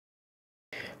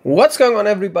What's going on,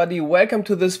 everybody? Welcome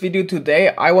to this video. Today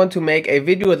I want to make a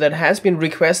video that has been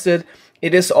requested.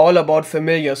 It is all about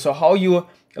familiars, so how you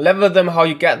level them, how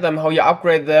you get them, how you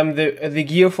upgrade them, the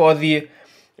gear for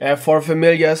for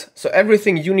familiars. So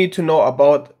everything you need to know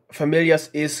about familiars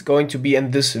is going to be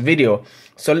in this video.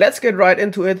 So let's get right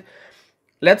into it.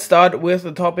 Let's start with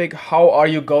the topic: how are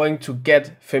you going to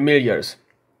get familiars?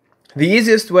 The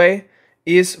easiest way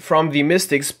is from the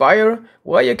Mystic Spire,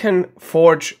 where you can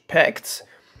forge pacts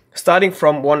starting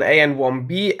from 1A and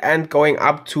 1B and going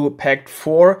up to Pact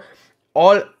 4,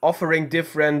 all offering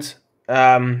different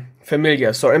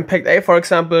familiars. So in Pact A, for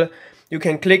example, you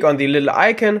can click on the little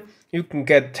icon, you can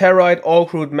get Territe,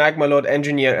 Oakroot, Magmalord,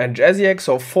 Engineer and Jaziek,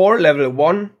 so 4 level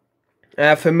 1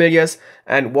 familiars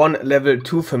and 1 level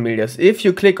 2 familiars. If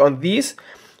you click on these,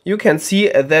 you can see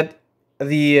that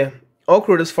the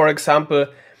Oakroot is, for example,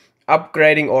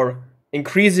 upgrading or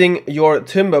increasing your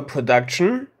timber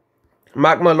production.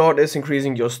 Magmalord is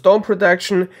increasing your stone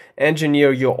production,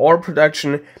 Engineer your ore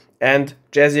production, and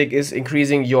Jaziek is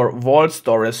increasing your vault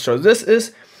storage. So this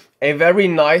is a very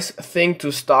nice thing to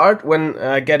start when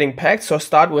getting packs. So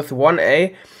start with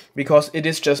 1A because it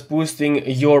is just boosting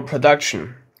your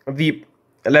production. The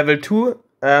level 2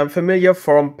 familiar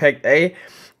from Pact A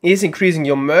is increasing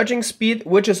your merging speed,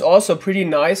 which is also pretty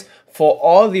nice for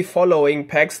all the following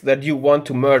packs that you want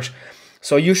to merge.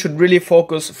 So you should really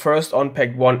focus first on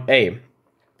Pact 1A.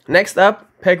 Next up,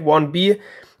 Pact 1B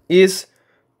is,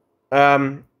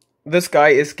 this guy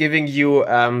is giving you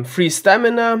free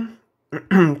stamina,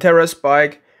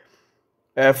 Terraspike,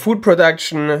 food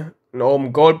production,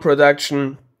 Gnome gold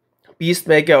production,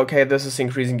 Beastmaster, okay, this is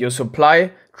increasing your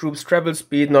supply, troops travel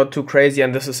speed, not too crazy,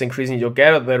 and this is increasing your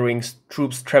gathering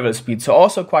troops travel speed. So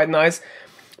also quite nice,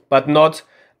 but not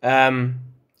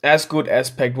as good as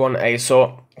Pact 1A.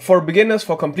 So for beginners,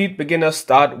 for complete beginners,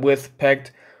 start with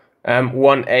Pact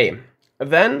 1A.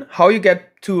 Then how you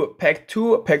get to Pact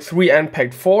 2, Pact 3 and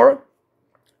Pact 4,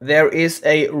 there is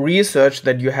a research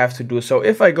that you have to do. So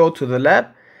if I go to the lab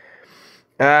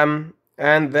and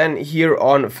then here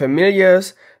on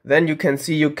familiars, then you can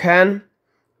see you can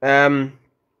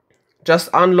just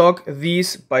unlock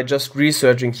these by just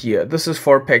researching here. This is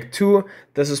for Pact 2,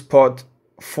 this is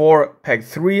for Pact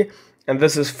 3, and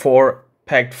this is for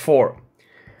Pact 4.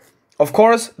 Of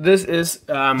course, this is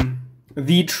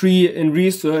the tree in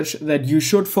research that you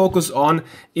should focus on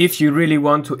if you really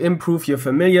want to improve your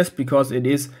familiars, because it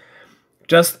is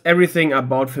just everything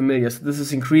about familiars. This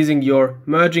is increasing your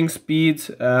merging speed,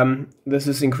 this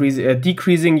is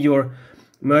decreasing your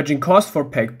merging cost for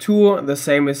Pact 2, the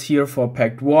same is here for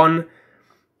Pact 1,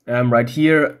 right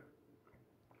here.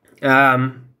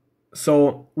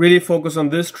 So really focus on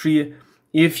this tree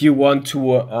if you want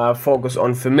to focus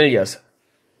on familiars.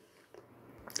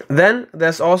 Then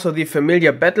there's also the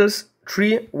familiar battles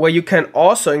tree, where you can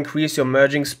also increase your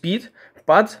merging speed,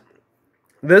 but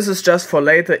this is just for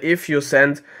later if you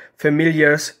send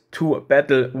familiars to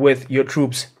battle with your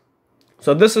troops.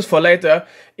 So this is for later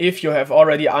if you have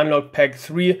already unlocked Pact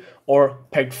 3 or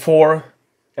Pact 4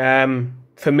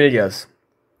 familiars.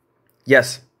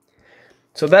 Yes.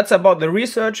 So that's about the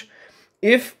research.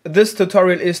 If this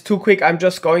tutorial is too quick, I'm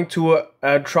just going to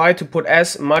try to put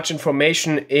as much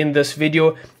information in this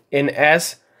video in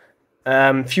as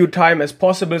few time as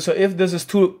possible. So if this is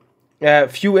too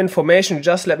few information,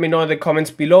 just let me know in the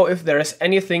comments below if there is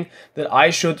anything that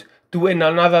I should do in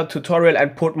another tutorial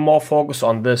and put more focus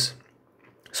on this.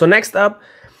 So next up,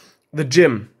 the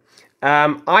gym.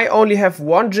 I only have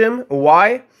one gym.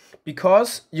 Why?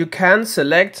 Because you can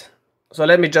select, so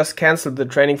let me just cancel the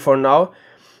training for now.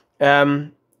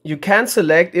 You can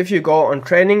select, if you go on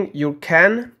training, you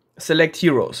can select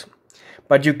heroes,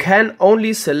 but you can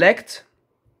only select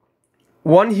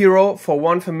one hero for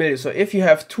one familiar. So if you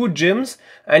have 2 gyms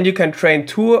and you can train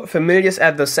 2 familiars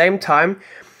at the same time,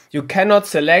 you cannot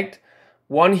select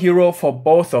one hero for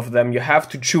both of them. You have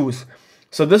to choose.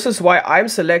 So this is why I'm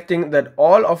selecting that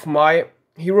all of my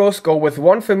heroes go with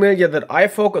one familiar that I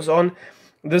focus on.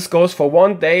 This goes for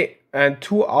 1 day and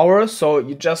 2 hours, so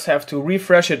you just have to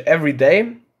refresh it every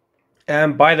day.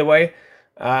 And by the way,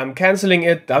 canceling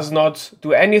it does not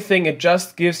do anything. It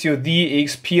just gives you the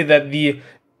XP that the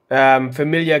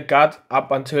familiar got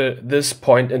up until this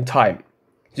point in time.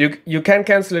 You can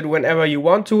cancel it whenever you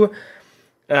want to,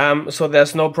 so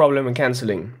there's no problem in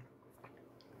canceling.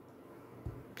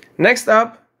 Next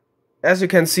up, as you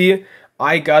can see,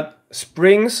 I got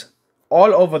springs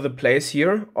all over the place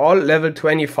here, all level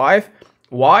 25.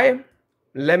 Why?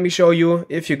 Let me show you.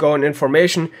 If you go in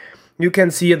information, you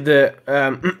can see the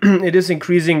it is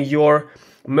increasing your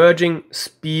merging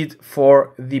speed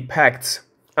for the pacts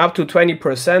up to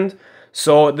 20%.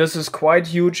 So this is quite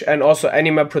huge, and also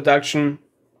animal production,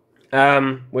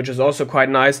 which is also quite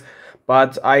nice.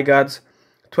 But I got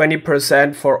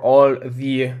 20% for all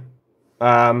the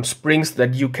springs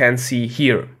that you can see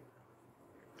here.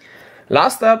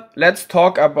 Last up, let's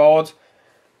talk about,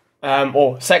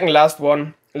 second last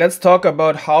one. Let's talk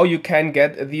about how you can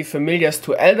get the familiars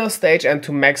to Elder stage and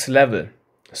to max level.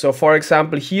 So for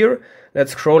example here,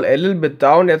 let's scroll a little bit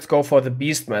down, let's go for the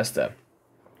Beastmaster.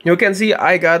 You can see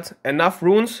I got enough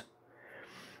runes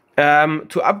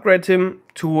to upgrade him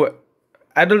to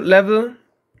adult level.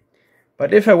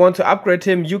 But if I want to upgrade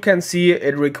him, you can see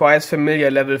it requires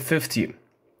familiar level 50.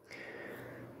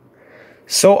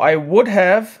 So I would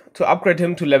have to upgrade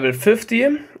him to level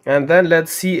 50, and then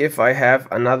let's see if I have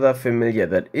another familiar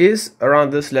that is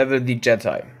around this level, the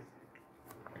Yeti.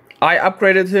 I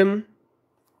upgraded him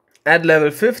at level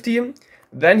 50,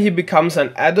 then he becomes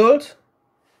an adult,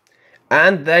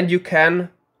 and then you can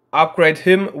upgrade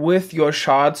him with your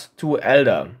shards to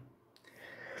Elder.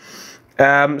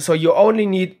 So you only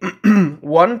need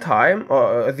one time,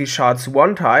 or the shards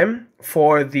one time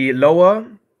for the lower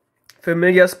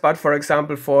familiars, but for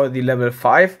example for the level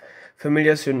 5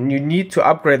 familiars you need to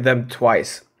upgrade them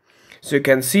twice. So you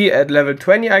can see at level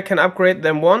 20 I can upgrade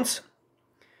them once.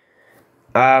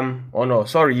 Oh no,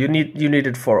 sorry, you need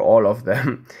it for all of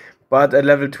them. But at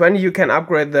level 20 you can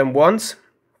upgrade them once,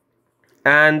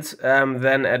 and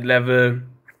then at level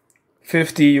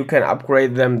 50 you can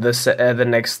upgrade them the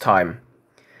next time.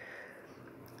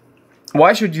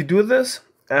 Why should you do this?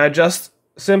 Just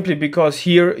simply because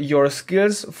here your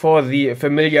skills for the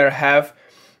familiar have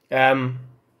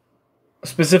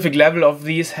specific level of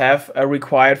these have a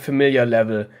required familiar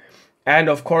level. And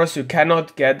of course you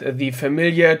cannot get the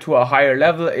familiar to a higher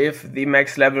level if the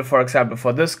max level, for example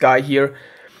for this guy here,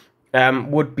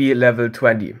 would be level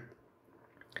 20.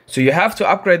 So you have to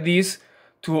upgrade these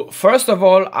to, first of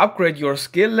all, upgrade your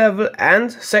skill level, and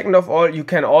second of all you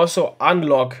can also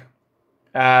unlock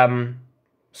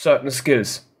certain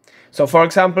skills. So for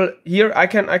example here I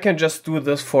can just do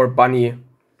this for bunny,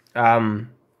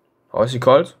 how is he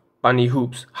called? Bunny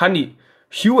hoops,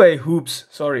 Huey hoops,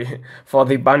 sorry, for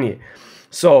the bunny.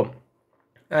 So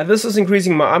this is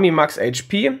increasing my army max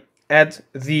HP at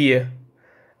the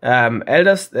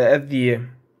at the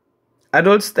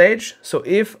adult stage. So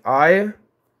if I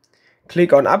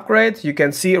click on upgrade, you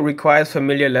can see it requires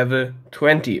familiar level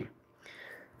 20.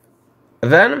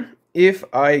 Then if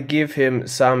I give him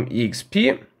some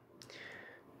EXP,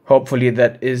 hopefully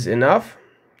that is enough,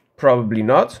 probably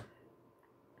not.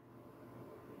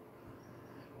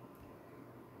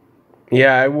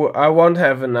 Yeah, I won't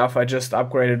have enough. I just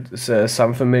upgraded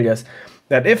some familiars.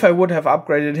 That if I would have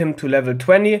upgraded him to level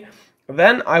 20,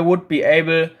 then I would be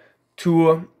able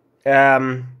to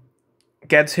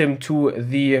get him to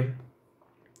the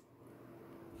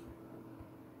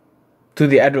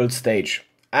adult stage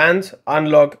and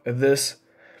unlock this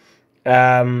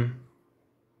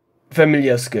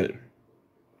familiar skill.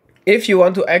 If you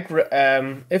want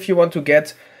to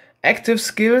get active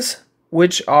skills,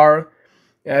 which are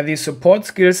the support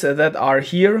skills that are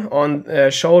here on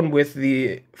shown with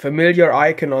the familiar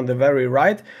icon on the very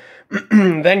right,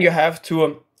 then you have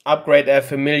to upgrade a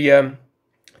familiar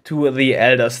to the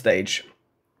elder stage,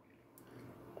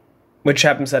 which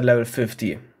happens at level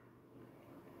 50,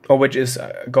 or which is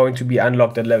going to be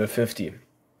unlocked at level 50.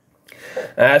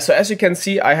 So as you can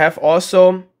see, I have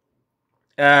also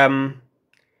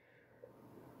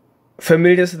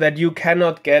familiars that you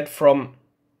cannot get from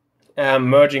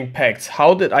merging pacts.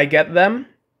 How did I get them?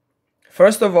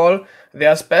 First of all, there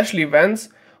are special events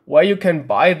where you can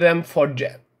buy them for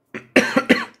gems.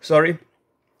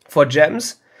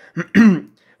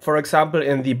 For example,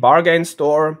 in the bargain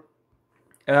store,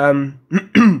 and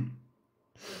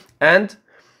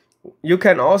you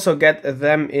can also get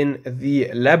them in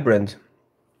the labyrinth.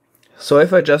 So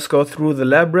if I just go through the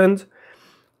labyrinth,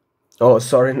 oh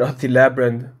sorry, not the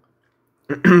labyrinth,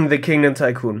 the Kingdom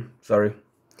Tycoon, sorry.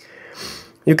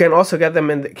 You can also get them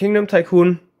in the Kingdom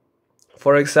Tycoon.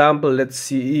 For example, let's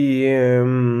see,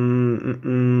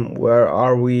 where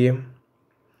are we?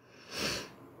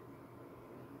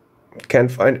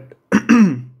 Can't find it.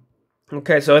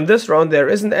 Okay, so in this round there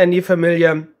isn't any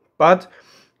familiar, but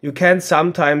you can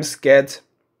sometimes get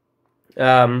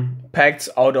pacts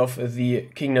out of the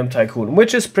Kingdom Tycoon,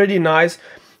 which is pretty nice,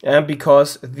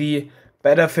 because the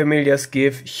better familiars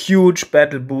give huge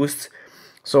battle boosts.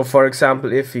 So for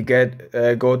example, if we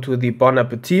go to the Bon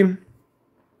Appetit,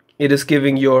 it is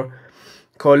giving your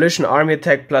coalition army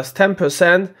attack plus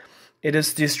 10%. It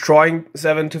is destroying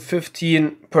 7 to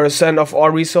 15% of all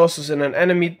resources in an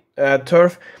enemy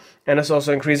turf, and it's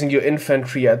also increasing your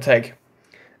infantry attack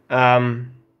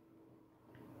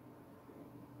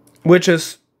which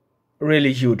is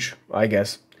really huge, I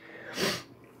guess.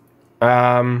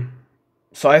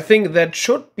 So I think that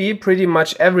should be pretty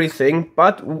much everything,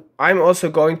 but I'm also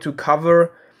going to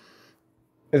cover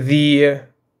the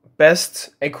best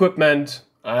equipment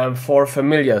for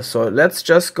familiars. So let's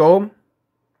just go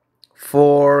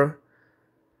for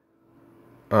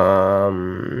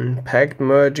Pact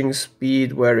merging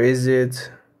speed. Where is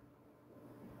it?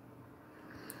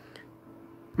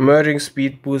 Merging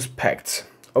speed boost Pacts.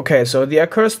 Okay, so the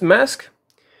accursed mask,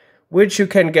 which you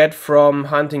can get from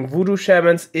hunting voodoo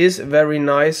shamans, is very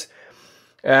nice.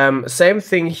 Same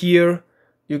thing here.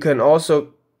 You can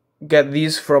also get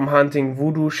these from hunting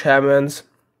voodoo shamans.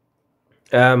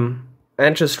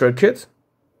 Ancestral kit,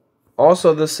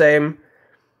 also the same.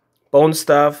 Bone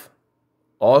staff,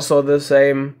 also the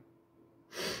same.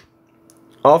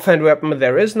 Offhand weapon,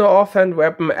 there is no offhand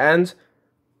weapon, and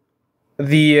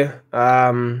the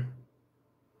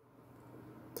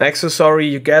accessory,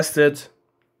 you guessed it,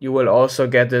 you will also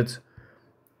get it.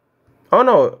 Oh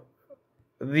no,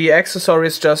 the accessory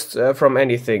is just from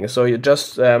anything, so you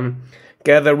just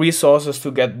gather resources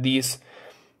to get these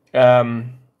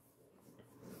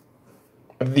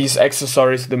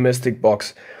accessories, the mystic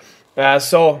box.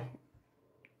 So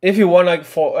if you want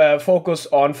to focus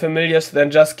on familiars,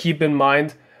 then just keep in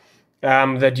mind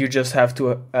that you just have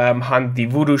to hunt the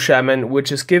voodoo shaman,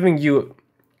 which is giving you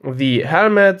the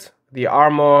helmet, the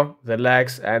armor, the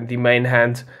legs, and the main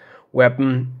hand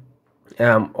weapon.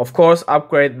 Of course,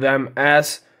 upgrade them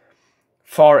as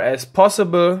far as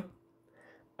possible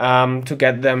to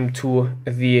get them to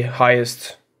the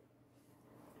highest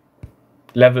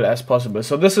level as possible.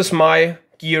 So this is my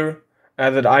gear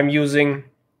that I'm using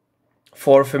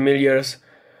for familiars.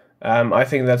 I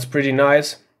think that's pretty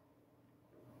nice.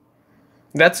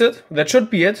 That's it. That should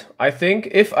be it, I think.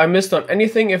 If I missed on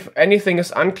anything, if anything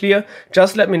is unclear,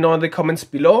 just let me know in the comments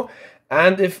below.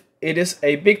 And if it is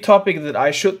a big topic that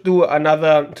I should do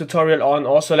another tutorial on,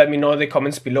 also let me know in the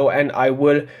comments below, and I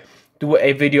will do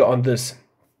a video on this.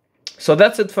 So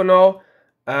that's it for now.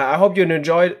 I hope you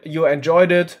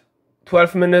enjoyed it.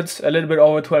 12 minutes, a little bit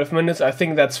over 12 minutes. I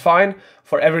think that's fine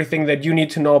for everything that you need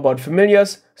to know about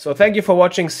familiars. So thank you for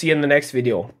watching. See you in the next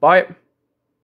video. Bye.